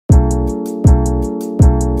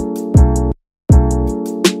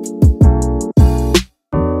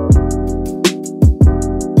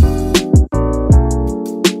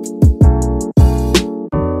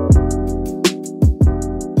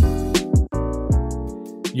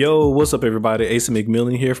Yo, what's up, everybody? Asa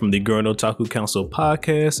McMillan here from the Girl No Otaku Council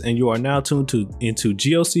podcast, and you are now tuned into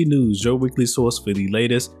GOC News, your weekly source for the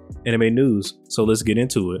latest anime news. So let's get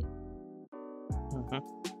into it.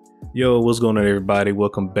 Yo, what's going on, everybody?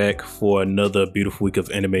 Welcome back for another beautiful week of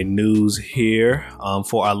anime news here.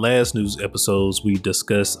 For our last news episodes, we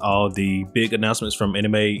discussed all the big announcements from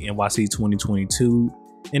Anime NYC 2022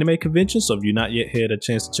 anime convention. So if you've not yet had a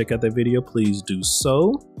chance to check out that video, please do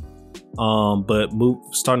so.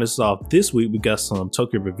 Starting us off this week, we got some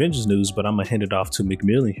Tokyo Revengers news, but I'm gonna hand it off to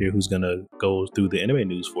McMillan here, who's gonna go through the anime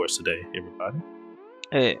news for us today. Everybody.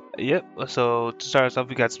 Hey, yep. So to start us off,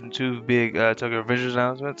 we got two big Tokyo Revengers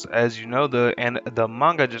announcements. As you know, the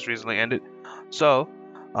manga just recently ended. So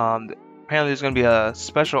apparently there's going to be a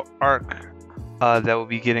special arc that will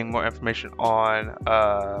be getting more information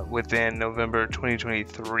on within November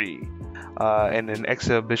 2023 in an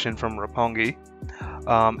exhibition from Roppongi.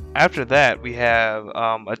 After that, we have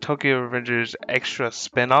a Tokyo Revengers extra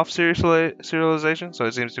spin-off serialization. So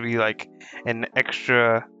it seems to be like an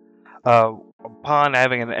extra. Upon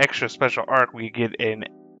having an extra special arc, we get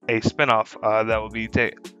a spin-off that will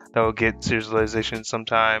get serialization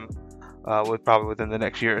sometime probably within the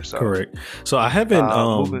next year or so. Correct. So I haven't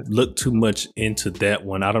looked too much into that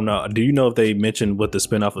one. I don't know. Do you know if they mentioned what the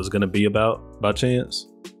spin-off is going to be about by chance?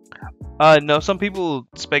 No, some people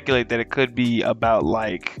speculate that it could be about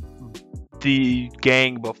like the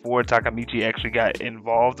gang before Takamichi actually got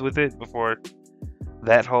involved with it, before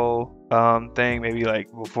that whole thing, maybe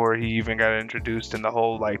like before he even got introduced and the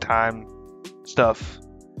whole like time stuff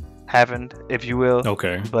happened, if you will.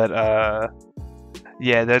 Okay. But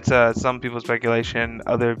yeah, that's some people's speculation.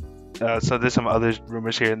 So there's some other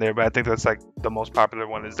rumors here and there, but I think that's like the most popular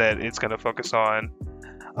one, is that it's gonna focus on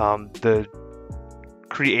the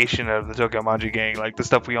creation of the Tokyo Manji gang, like the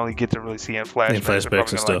stuff we only get to really see in flashbacks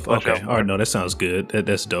and stuff. Okay. All right. No, that sounds good.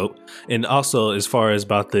 That's dope. And also, as far as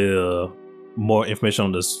about the more information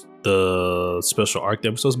on the special arc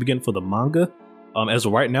that we're supposed to begin for the manga, as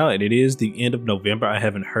of right now, and it is the end of November, I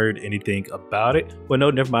haven't heard anything about it. Well,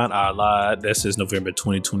 no, never mind, I lied. That says November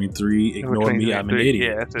 2023. Ignore me, I'm an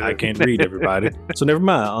idiot. Yeah, I can't read, everybody. So never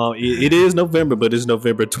mind. It is November, but it's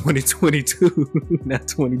November 2022, not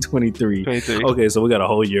 2023. Okay, so we got a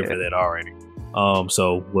whole year for that already.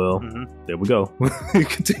 There we go.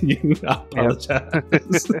 Continue. I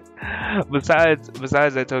apologize.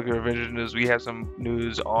 Besides that Tokyo Revengers news, we have some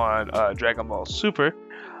news on Dragon Ball Super.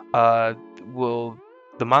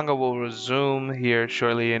 The manga will resume here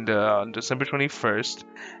shortly on December 21st,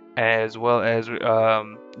 as well as with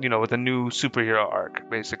a new superhero arc,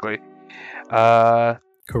 basically.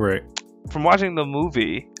 Correct. From watching the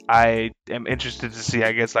movie, I am interested to see,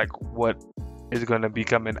 I guess, like what is going to be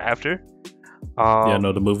coming after.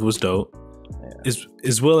 The movie was dope. Yeah.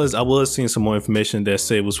 As well as I was seeing some more information that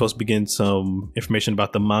said we're supposed to begin some information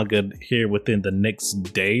about the manga here within the next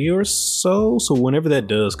day or so. So whenever that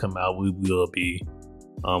does come out, we will be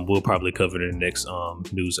we'll probably cover it in the next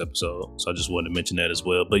news episode. So I just wanted to mention that as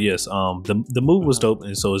well. But yes, the movie was dope,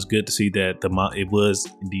 and so it's good to see that it was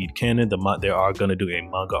indeed canon. They are going to do a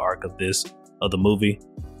manga arc of the movie.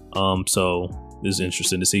 So it's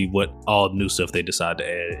interesting to see what all new stuff they decide to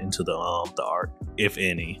add into the arc, if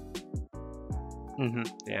any.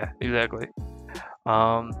 Yeah, exactly.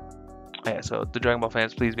 So the Dragon Ball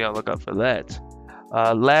fans, please be on the lookout for that.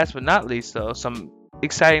 Last but not least, though, some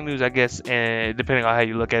exciting news, I guess, and depending on how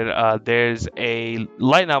you look at it, there's a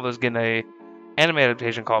light novel that's getting a anime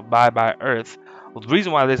adaptation called Bye Bye Earth. Well, the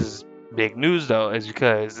reason why this is big news, though, is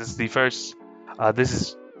because this is the first. This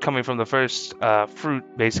is coming from the first fruit,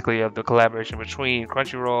 basically, of the collaboration between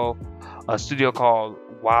Crunchyroll, a studio called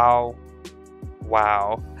Wow,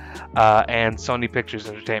 and Sony Pictures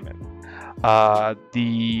Entertainment.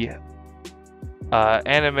 The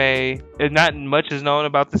anime, not much is known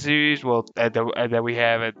about the series, that we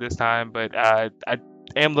have at this time, but I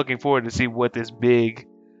am looking forward to see what this big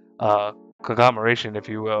conglomeration, if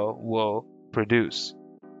you will produce.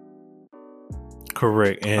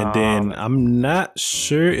 Correct. And then I'm not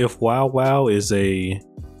sure if WoW is a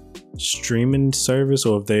streaming service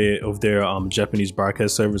or if they're Japanese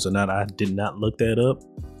broadcast service or not. I did not look that up.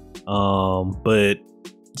 But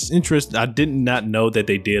it's interesting. I did not know that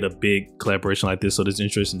they did a big collaboration like this, so it's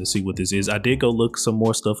interesting to see what this is. I did go look some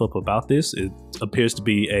more stuff up about this. It appears to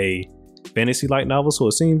be a fantasy light novel, so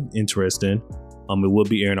it seemed interesting. It will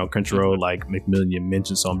be airing on Crunchyroll, like McMillan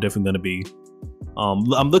mentioned, so I'm definitely going to be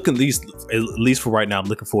I'm looking, at least for right now, I'm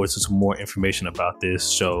looking forward to some more information about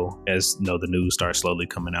this show as the news starts slowly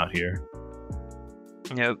coming out here.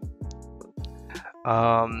 Yep.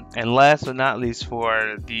 And last but not least,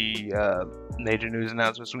 for the major news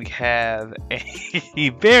announcements, we have a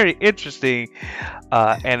very interesting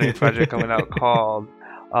anime project coming out called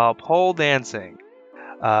Pole Dancing.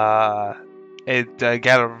 It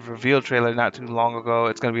got a reveal trailer not too long ago.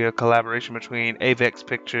 It's going to be a collaboration between Avex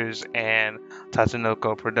Pictures and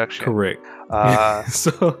Tatsunoko Production. Correct.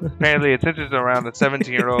 So apparently it centers around a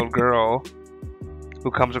 17-year-old girl who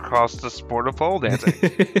comes across the sport of pole dancing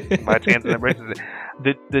by chance and embraces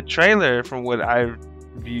it. The trailer, from what I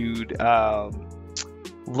viewed,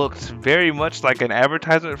 looked very much like an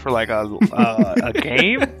advertisement for like a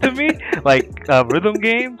game to me, like a rhythm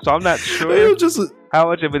game. So I'm not sure how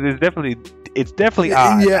much of it is it's definitely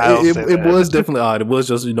odd. Yeah, it was definitely odd. It was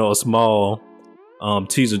just, a small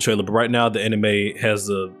teaser trailer. But right now the anime has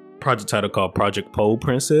a project title called Project Pole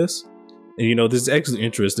Princess. And this is actually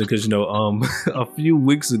interesting because a few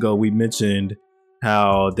weeks ago we mentioned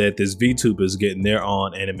how that this VTuber is getting their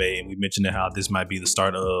own anime, and we mentioned how this might be the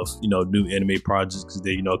start of new anime projects.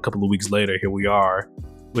 Then a couple of weeks later, here we are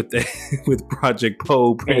with with Project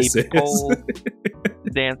Pole Princess. Pole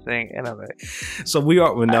dancing anime. So we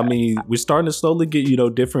are. I mean, we're starting to slowly get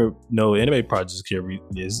different anime projects here.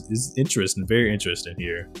 It's interesting, very interesting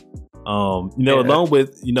here. Along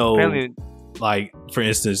with apparently, like, for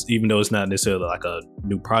instance, even though it's not necessarily like a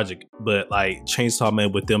new project, but like Chainsaw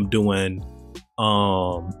Man, with them doing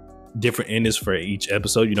different endings for each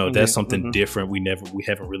episode, that's something different we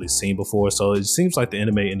haven't really seen before. So it seems like the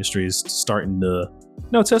anime industry is starting to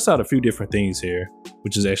test out a few different things here,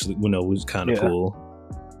 which is actually which is kind of cool.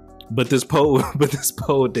 But this pole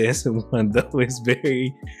dancing one though is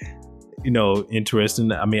very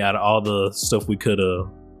interesting. I mean, out of all the stuff we could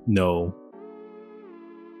have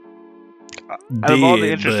out of all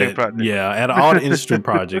the interesting projects. Yeah, out of all the interesting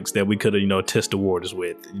projects that we could have, tested waters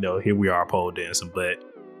with, here we are pole dancing. But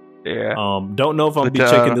don't know if I'll be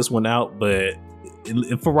checking this one out, but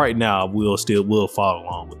for right now, we'll follow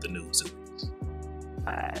along with the news.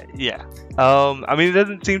 I mean, it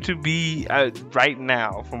doesn't seem to be right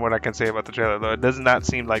now, from what I can say about the trailer, though. It does not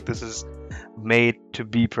seem like this is made to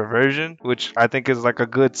be perversion, which I think is like a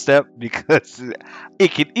good step because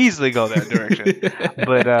it could easily go that direction.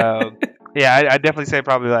 But I definitely say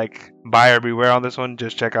probably like buyer beware on this one.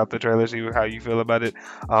 Just check out the trailer, see how you feel about it.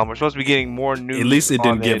 We're supposed to be getting more news. At least it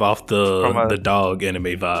didn't give off the dog anime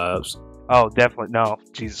vibes. Oh, definitely. No,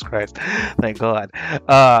 Jesus Christ. Thank God.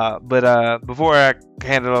 But before I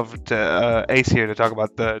hand it over to Ace here to talk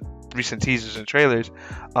about the recent teasers and trailers,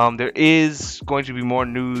 there is going to be more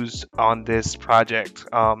news on this project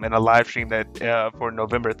in a live stream that for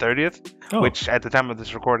November 30th, which at the time of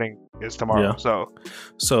this recording is tomorrow. So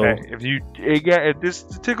if this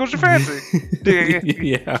tickles your fancy,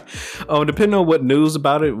 depending on what news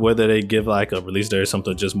about it, whether they give like a release date or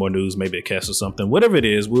something, just more news, maybe a cast or something, whatever it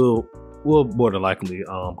is, we'll more than likely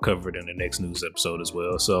cover it in the next news episode as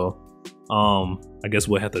well. So I guess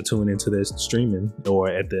we'll have to tune into this streaming or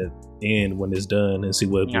at the end when it's done and see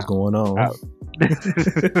what's going on. I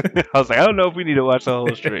was like, I don't know if we need to watch the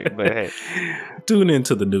whole stream, but hey, tune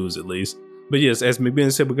into the news at least. But yes, as being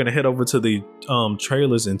said, we're going to head over to the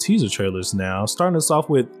trailers and teaser trailers now. Starting us off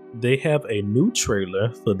with, they have a new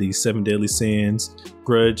trailer for the Seven Deadly Sins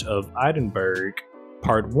Grudge of Edinburgh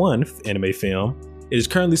Part 1 anime film. It is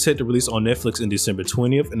currently set to release on Netflix in December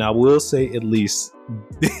 20th, and I will say at least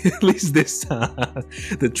this time,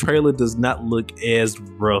 the trailer does not look as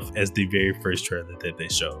rough as the very first trailer that they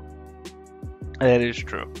showed. That is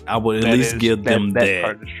true. I would at least give them that.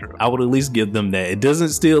 Part is true. I would at least give them that. It doesn't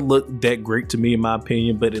still look that great to me, in my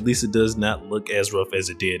opinion, but at least it does not look as rough as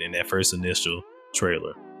it did in that first initial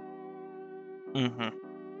trailer.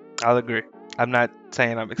 I'll agree. I'm not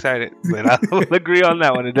saying I'm excited, but I will agree on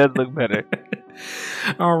that one. It does look better.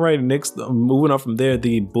 All right, next, moving on from there,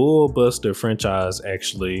 the Bullbuster franchise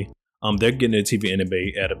actually, they're getting a TV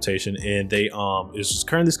anime adaptation, and they is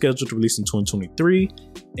currently scheduled to release in 2023,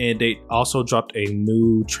 and they also dropped a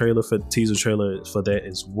new trailer for teaser trailer for that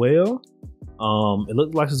as well. It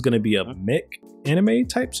looked like it's going to be a mech anime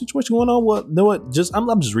type situation going on. Well, you know what?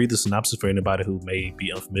 I'm just read the synopsis for anybody who may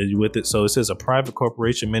be unfamiliar with it. So it says a private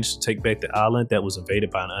corporation managed to take back the island that was invaded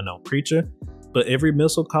by an unknown creature, but every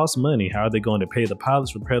missile costs money. How are they going to pay the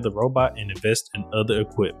pilots, repair the robot, and invest in other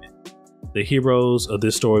equipment? The heroes of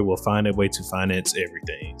this story will find a way to finance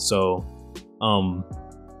everything. So,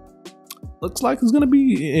 looks like it's gonna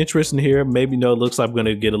be interesting here. Maybe it looks like we're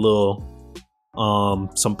gonna get a little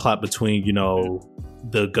some plot between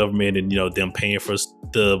the government and them paying for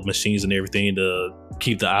the machines and everything to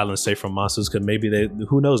keep the island safe from monsters. Because maybe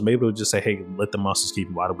who knows, maybe they'll just say, hey, let the monsters keep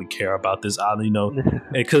them. Why do we care about this island?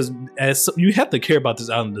 Because as you have to care about this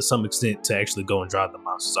island to some extent to actually go and drive the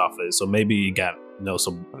monsters off of it. So maybe you got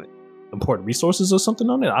some important resources or something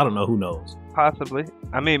on it. I don't know. Who knows? Possibly.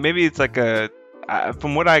 I mean, maybe it's like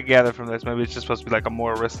from what I gather from this, maybe it's just supposed to be like a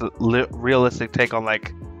more realistic take on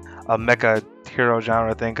like a mecha hero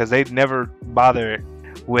genre thing, because they never bother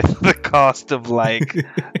with the cost of like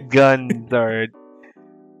guns or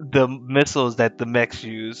the missiles that the mechs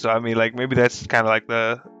use. So I mean, like maybe that's kind of like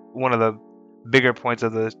one of the bigger points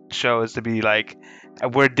of the show is to be like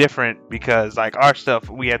we're different because like our stuff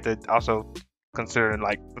we have to also consider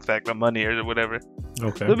like the fact of money or whatever.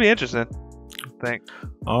 Okay, it'll be interesting. Thanks.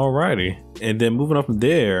 Alrighty, and then moving on from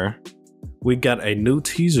there, we got a new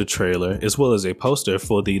teaser trailer as well as a poster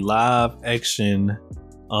for the live action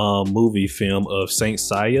movie film of Saint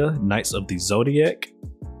Seiya, Knights of the Zodiac.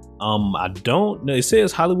 I don't know. It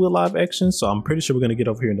says Hollywood live action, so I'm pretty sure we're gonna get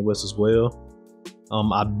over here in the West as well.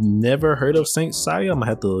 I've never heard of Saint Seiya. I'm gonna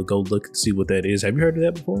have to go look and see what that is. Have you heard of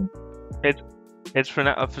that before? It's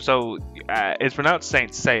pronounced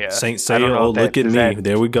Saint Seiya. Saint Seiya. Oh, look at me.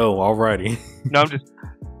 There we go. Alrighty. No, I'm just.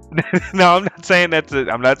 No, I'm not saying that to.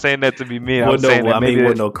 I'm not saying that to be mean.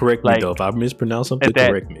 Well, correct me though. If I mispronounce something,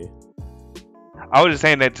 correct me. I was just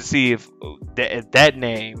saying that to see if that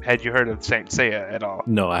name, had you heard of Saint Seiya at all?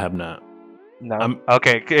 No, I have not. No.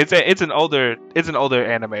 Okay, it's an older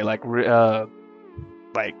anime, like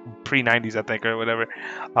pre-90s, I think, or whatever.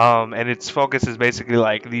 And its focus is basically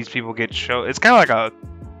like these people get show. It's kind of like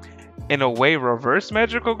in a way, reverse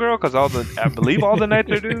Magical Girl, because I believe all the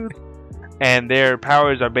knights are dudes, and their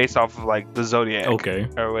powers are based off of like the Zodiac,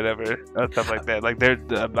 or whatever, stuff like that. Like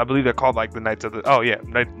I believe they're called like the Knights of the. Oh yeah,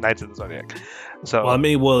 Knights of the Zodiac. So well, I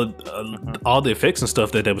mean, all the effects and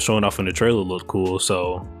stuff that they were showing off in the trailer looked cool.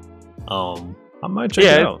 So, I might check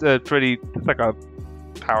it out. Yeah, it's like a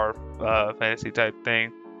power fantasy type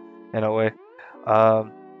thing, in a way.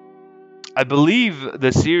 I believe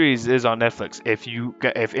the series is on Netflix. If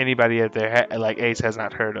anybody out there like Ace has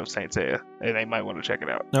not heard of Saint Seiya, they might want to check it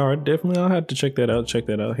out. All right, definitely, I'll have to check that out. Check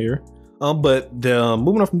that out here. But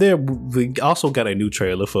moving on from there, we also got a new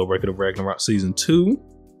trailer for Record of Ragnarok season 2.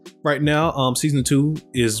 Right now, season 2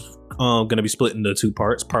 is going to be split into 2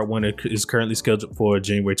 parts. Part 1 is currently scheduled for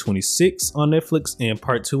January 26th on Netflix, and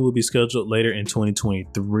part 2 will be scheduled later in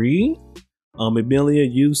 2023. Amelia,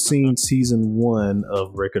 you've seen season 1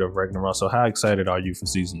 of Record of Ragnarok, so how excited are you for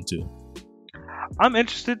season 2? I'm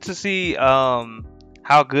interested to see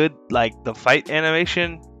how good like the fight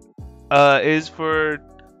animation is for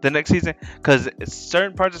the next season, because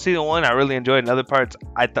certain parts of season 1 I really enjoyed, and other parts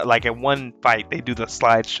I thought, like in one fight they do the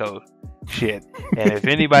slideshow shit, and if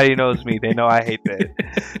anybody knows me, they know I hate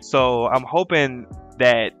that. So I'm hoping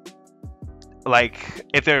that like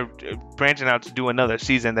if they're branching out to do another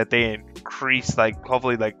season, that they increase like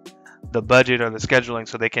hopefully like the budget or the scheduling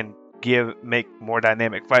so they can make more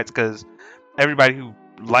dynamic fights, because everybody who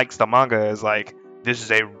likes the manga is like this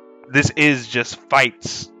is just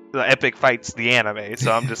fights, the epic fights, the anime.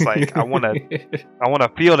 So I'm just like I want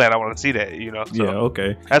to feel that, I want to see that, so yeah,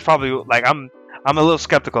 okay, that's probably like I'm a little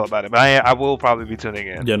skeptical about it, but I will probably be tuning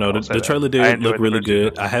in. Yeah, no, the trailer did look really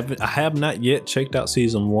good. I have not yet checked out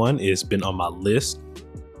season 1. It's been on my list,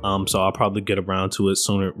 so I'll probably get around to it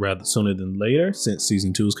sooner than later, since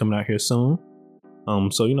season 2 is coming out here soon.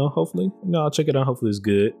 So hopefully, I'll check it out. Hopefully it's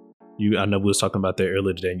good. I know we was talking about that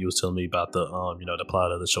earlier today, and you was telling me about the the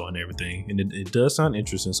plot of the show and everything, and it does sound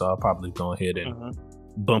interesting. So I'll probably go ahead and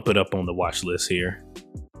bump it up on the watch list here.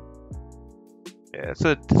 Yeah, it's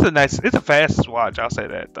a fast watch. I'll say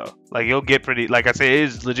that though. Like you'll get pretty. Like I say, it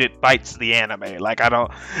is legit fights the anime. Like I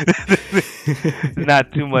don't,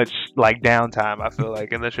 not too much like downtime, I feel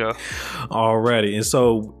like, in the show. Alrighty, and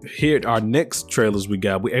so here our next trailers we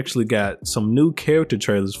actually got some new character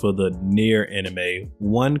trailers for the Nier anime.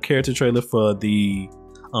 One character trailer for the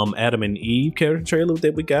Adam and Eve character trailer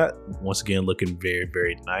that we got. Once again, looking very,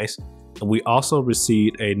 very nice. And we also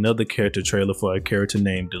received another character trailer for a character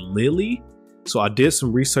named Lily. So I did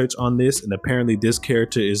some research on this, and apparently this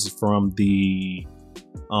character is from the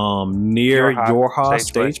Nier Yorha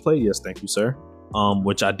stage play. Yes, thank you, sir.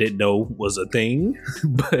 Which I didn't know was a thing,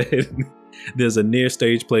 but there's a Nier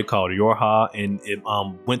stage play called Yorha, and it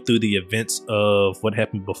went through the events of what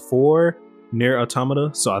happened before Nier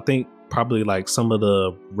Automata. So I think probably like some of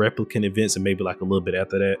the replicant events and maybe like a little bit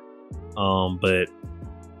after that. But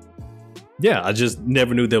yeah, I just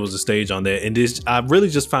never knew there was a stage on that. And I really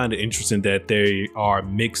just find it interesting that they are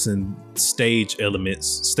mixing stage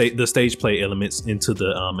elements, the stage play elements into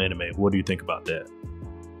the anime. What do you think about that?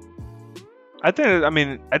 I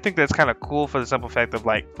think that's kind of cool for the simple fact of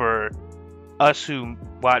like for us who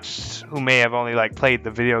may have only like played the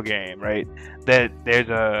video game, right? That there's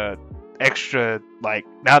a extra, like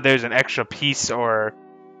now there's an extra piece or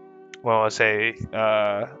well, let's say,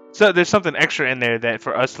 so there's something extra in there that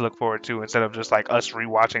for us to look forward to instead of just like us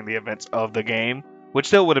rewatching the events of the game, which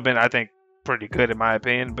still would have been, I think, pretty good in my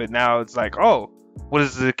opinion. But now it's like, oh, what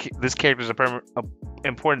is this character's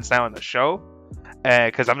importance now in the show?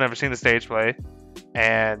 Because I've never seen the stage play,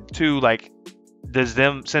 and two, like,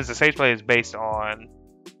 since the stage play is based on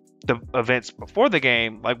the events before the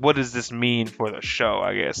game, like, what does this mean for the show?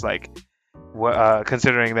 I guess, like,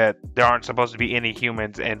 considering that there aren't supposed to be any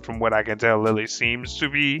humans, and from what I can tell, Lily seems to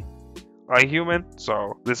be a human.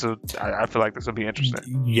 So I feel like this will be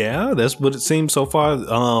interesting. Yeah, that's what it seems so far.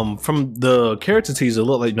 From the character teaser, it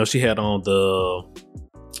looked like she had on the,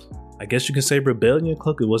 I guess you can say, rebellion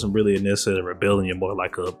cloak. It wasn't really necessarily a rebellion, more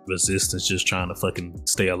like a resistance, just trying to fucking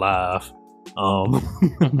stay alive.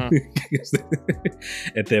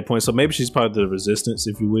 At that point, so maybe she's part of the resistance,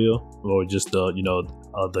 if you will, or just the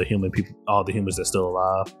human people, all the humans that's still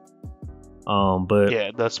alive. But yeah,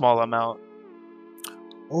 the small amount.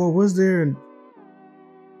 Or was there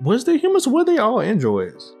humans, or were they all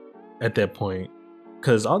androids at that point?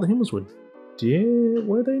 Because all the humans were dead,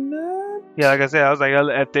 were they not? Yeah, like I said, I was like,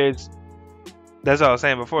 that's what I was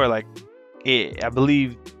saying before. Like, I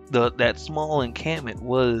believe that small encampment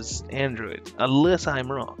was androids, unless I'm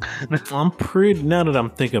wrong. Now that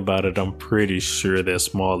I'm thinking about it, I'm pretty sure that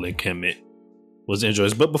small encampment was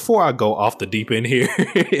androids. But before I go off the deep end here,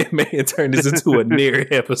 it may turn this into a near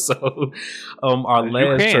episode. Our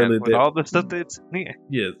last trailer, with all the stuff that's near.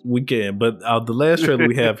 Yes, we can. But the last trailer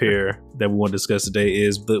we have here that we want to discuss today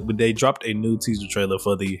is they dropped a new teaser trailer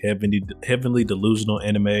for the Heavenly Delusional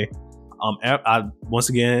anime. Once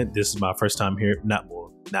again, this is my first time here. Not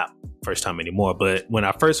first time anymore, but when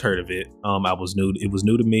I first heard of it, it was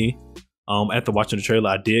new to me. After watching the trailer,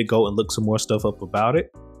 I did go and look some more stuff up about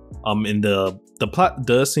it. And the plot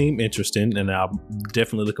does seem interesting, and I'm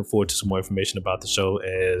definitely looking forward to some more information about the show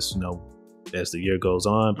as the year goes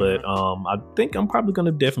on. But I think I'm probably going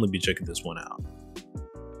to definitely be checking this one out.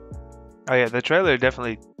 Oh yeah, the trailer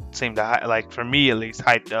definitely seemed to, like, for me at least,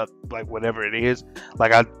 hyped up, like, whatever it is.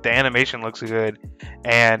 Like, the animation looks good,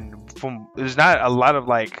 and there's not a lot of,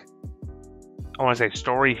 like, I want to say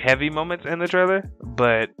story heavy moments in the trailer,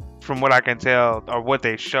 but from what I can tell, or what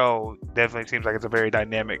they show, definitely seems like it's a very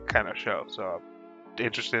dynamic kind of show. So I'm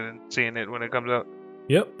interested in seeing it when it comes out.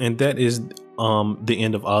 Yep, and that is the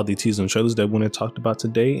end of all the teasers and trailers that we want to talk about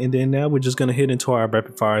today. And then now we're just going to head into our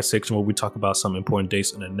rapid fire section where we talk about some important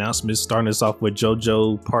dates and announcements, starting us off with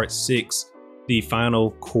JoJo Part 6, the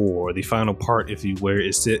final core, the final part, if you will,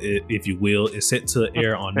 is set to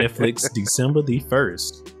air on Netflix December the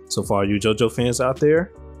 1st. So for all you JoJo fans out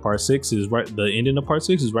there, Part 6 is the ending of Part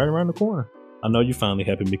 6 is right around the corner. I know you're finally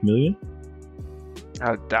happy, McMillian.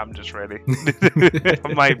 I'm just ready.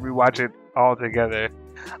 I might rewatch it all together,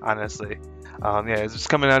 honestly. Yeah, it's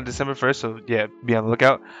coming out December 1st, so yeah, be on the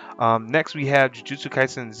lookout. Next, we have Jujutsu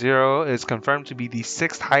Kaisen Zero. Is confirmed to be the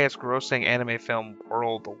 6th highest grossing anime film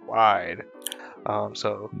worldwide.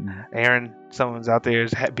 So Aaron, someone's out there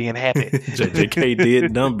is being happy. JJK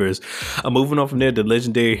did numbers. Moving on from there, The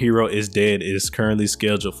Legendary Hero is Dead is currently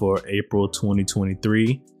scheduled for April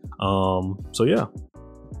 2023. So yeah,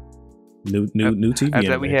 new TV.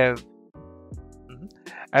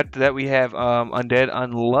 After that we have Undead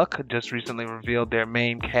Unluck just recently revealed their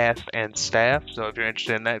main cast and staff. So if you're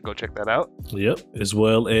interested in that, go check that out. Yep, as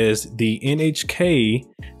well as the NHK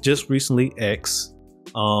just recently asked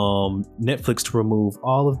Netflix to remove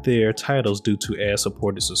all of their titles due to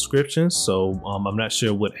ad-supported subscriptions. So I'm not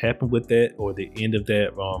sure what happened with that or the end of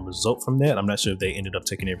that result from that. I'm not sure if they ended up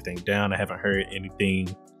taking everything down. I haven't heard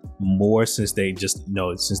anything more since they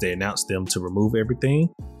announced them to remove everything.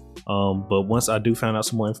 But once I do find out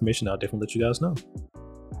some more information, I'll definitely let you guys know.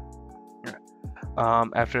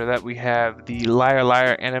 After that, we have the Liar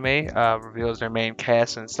Liar anime reveals their main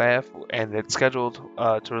cast and staff, and it's scheduled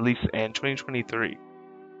to release in 2023.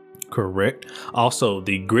 Correct. Also,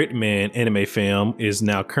 the Gridman anime film is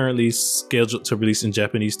now currently scheduled to release in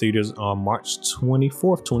Japanese theaters on March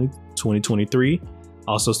 24th, 2023.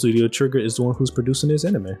 Also, Studio Trigger is the one who's producing this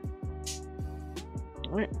anime.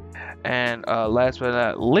 All right. And last but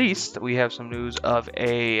not least, we have some news of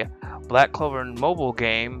a Black Clover mobile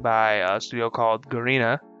game by a studio called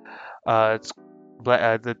Garena.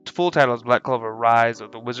 The full title is Black Clover Rise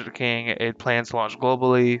of the Wizard King. It plans to launch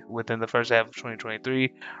globally within the first half of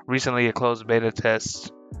 2023. Recently, a closed beta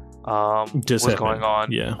test was going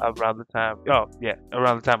on around the time.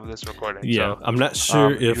 Around the time of this recording. Yeah, so, I'm not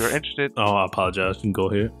sure if you're interested. Oh, I apologize. You can go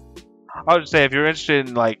ahead. I would just say if you're interested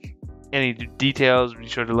in like any details, be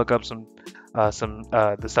sure to look up some some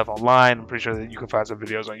the stuff online. I'm pretty sure that you can find some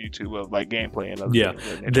videos on YouTube of like gameplay and other Yeah, things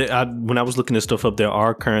of that nature. when I was looking this stuff up, there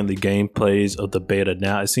are currently gameplays of the beta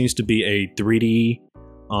now. It seems to be a 3D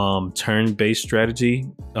turn-based strategy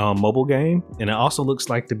mobile game, and it also looks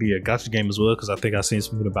like to be a gacha game as well, because I think I seen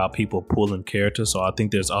something about people pulling characters, so I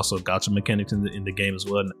think there's also gacha mechanics in the game as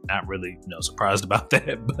well. Not really surprised about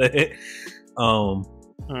that, but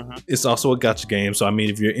it's also a gacha game. So I mean,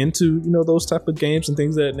 if you're into those type of games and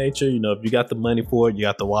things of that nature, if you got the money for it, you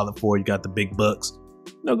got the wallet for it, you got the big bucks,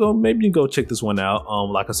 maybe you go check this one out.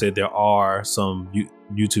 Like I said, there are some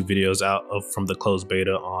YouTube videos out from the closed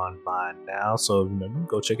beta online now, so you can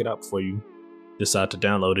go check it out before you decide to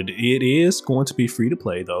download it. It is going to be free to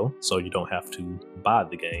play though, so you don't have to buy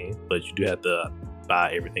the game, but you do have to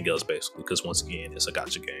buy everything else basically, because once again, it's a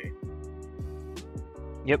gacha game.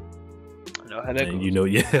 Yep. I know how that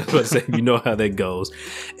goes. You know how that goes.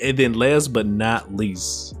 And then last but not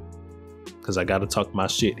least, because I got to talk my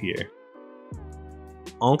shit here.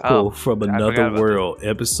 Uncle from Another World,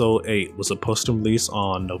 episode 8 was supposed to release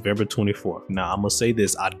on November 24th. Now, I'm going to say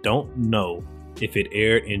this. I don't know if it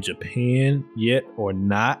aired in Japan yet or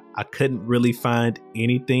not. I couldn't really find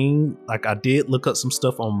anything. Like, I did look up some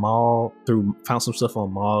stuff on found some stuff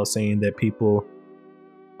on Mall saying that people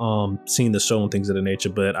seen the show and things of the nature,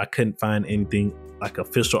 but I couldn't find anything like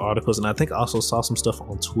official articles. And I think I also saw some stuff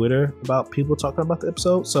on Twitter about people talking about the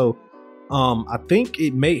episode. So I think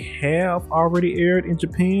it may have already aired in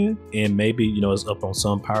Japan, and maybe it's up on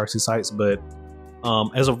some piracy sites, but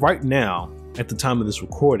as of right now, at the time of this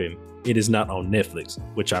recording, it is not on Netflix,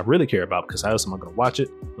 which I really care about, because how else am I going to watch it?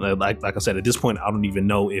 Like I said, at this point, I don't even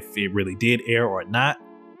know if it really did air or not,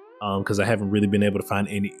 because I haven't really been able to find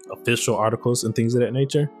any official articles and things of that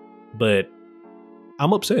nature. But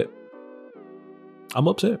I'm upset.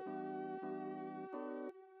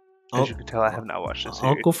 As you can tell, I have not watched this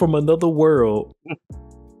series. Uncle from Another World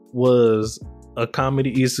was a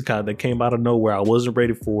comedy isekai that came out of nowhere. I wasn't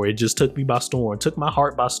ready for it. It just took me by storm, took my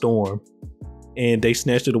heart by storm, and they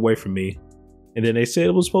snatched it away from me. And then they said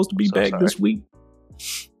it was supposed to be back this week,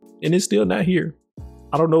 and it's still not here.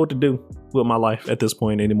 I don't know what to do with my life at this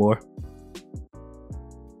point anymore.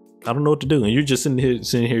 I don't know what to do, and you're just sitting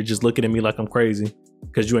here just looking at me like I'm crazy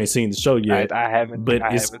because you ain't seen the show yet. I haven't, but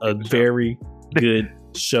it's a very good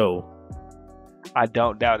show. I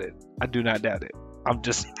don't doubt it. I do not doubt it. I'm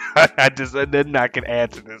just, nothing I can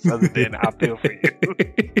add to this other than I feel for you.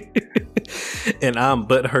 And I'm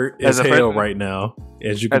butthurt as hell right now,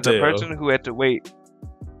 as you can tell. As a person who had to wait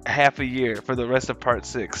half a year for the rest of part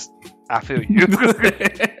 6, I feel you. Because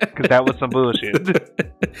that was some bullshit.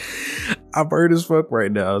 I'm hurt as fuck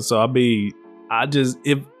right now. So I mean, I need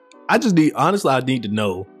to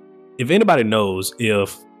know if anybody knows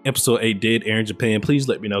if episode 8 did air in Japan. Please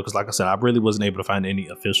let me know, because like I said, I really wasn't able to find any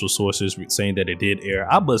official sources saying that it did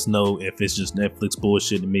air. I must know if it's just Netflix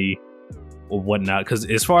bullshitting me or whatnot, because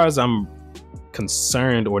as far as I'm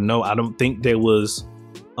concerned, or no, I don't think there was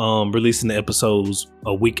releasing the episodes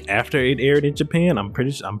a week after it aired in Japan. I'm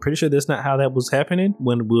pretty sure that's not how that was happening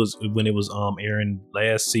when it was airing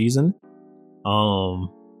last season.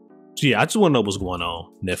 So yeah, I just want to know what's going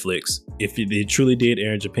on, Netflix. If it truly did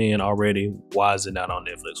air in Japan already, why is it not on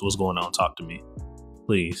Netflix? What's going on? Talk to me,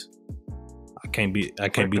 please. I can't be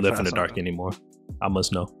left in the dark anymore. I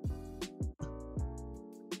must know.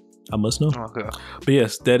 Okay. But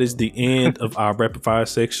yes, that is the end of our rapid fire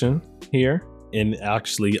section here, and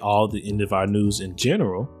actually all the end of our news in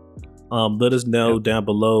general. Let us know down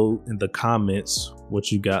below in the comments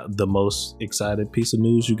what you got, the most excited piece of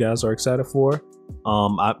news you guys are excited for.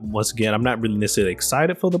 Once again, I'm not really necessarily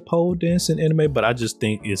excited for the pole dancing anime, but I just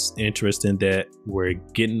think it's interesting that we're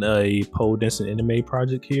getting a pole dancing anime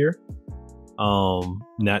project here.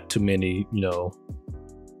 Not too many,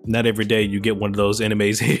 not every day you get one of those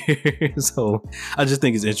animes here. So I just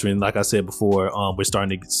think it's interesting. Like I said before, we're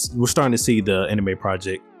starting to see the anime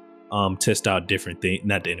project test out different things.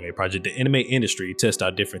 Not the anime project, the anime industry test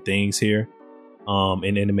out different things here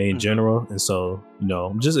in anime in general. And so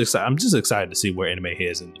I'm just excited to see where anime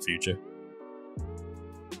heads in the future.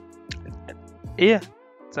 Yeah,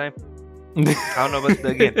 same. I don't know, but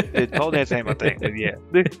again, the pole dance ain't my thing, but yeah.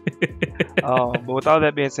 But with all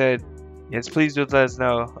that being said, yes, please do let us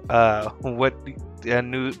know what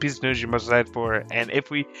new piece of news you're most excited for, and if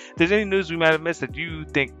there's any news we might have missed that you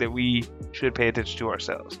think that we should pay attention to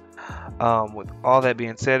ourselves. With all that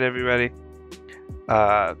being said, everybody,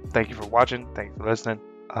 thank you for watching. Thank you for listening.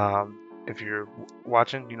 If you're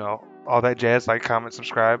watching, all that jazz, like, comment,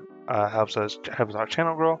 subscribe, helps our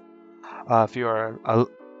channel grow. If you are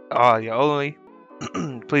only,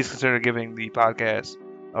 please consider giving the podcast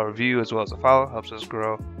a review as well as a follow. Helps us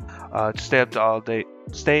grow. To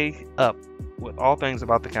stay up with all things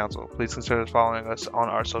about the council, please consider following us on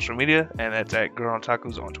our social media, and that's at Girl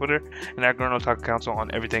Otakus on Twitter and at Girl Otaku Council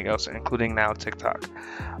on everything else, including now TikTok.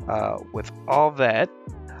 With all that,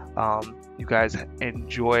 you guys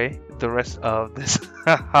enjoy the rest of this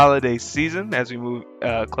holiday season as we move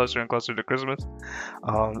closer and closer to Christmas,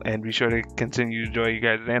 and be sure to continue to enjoy you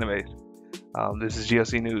guys' anime. This is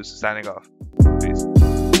GOC News signing off. Peace.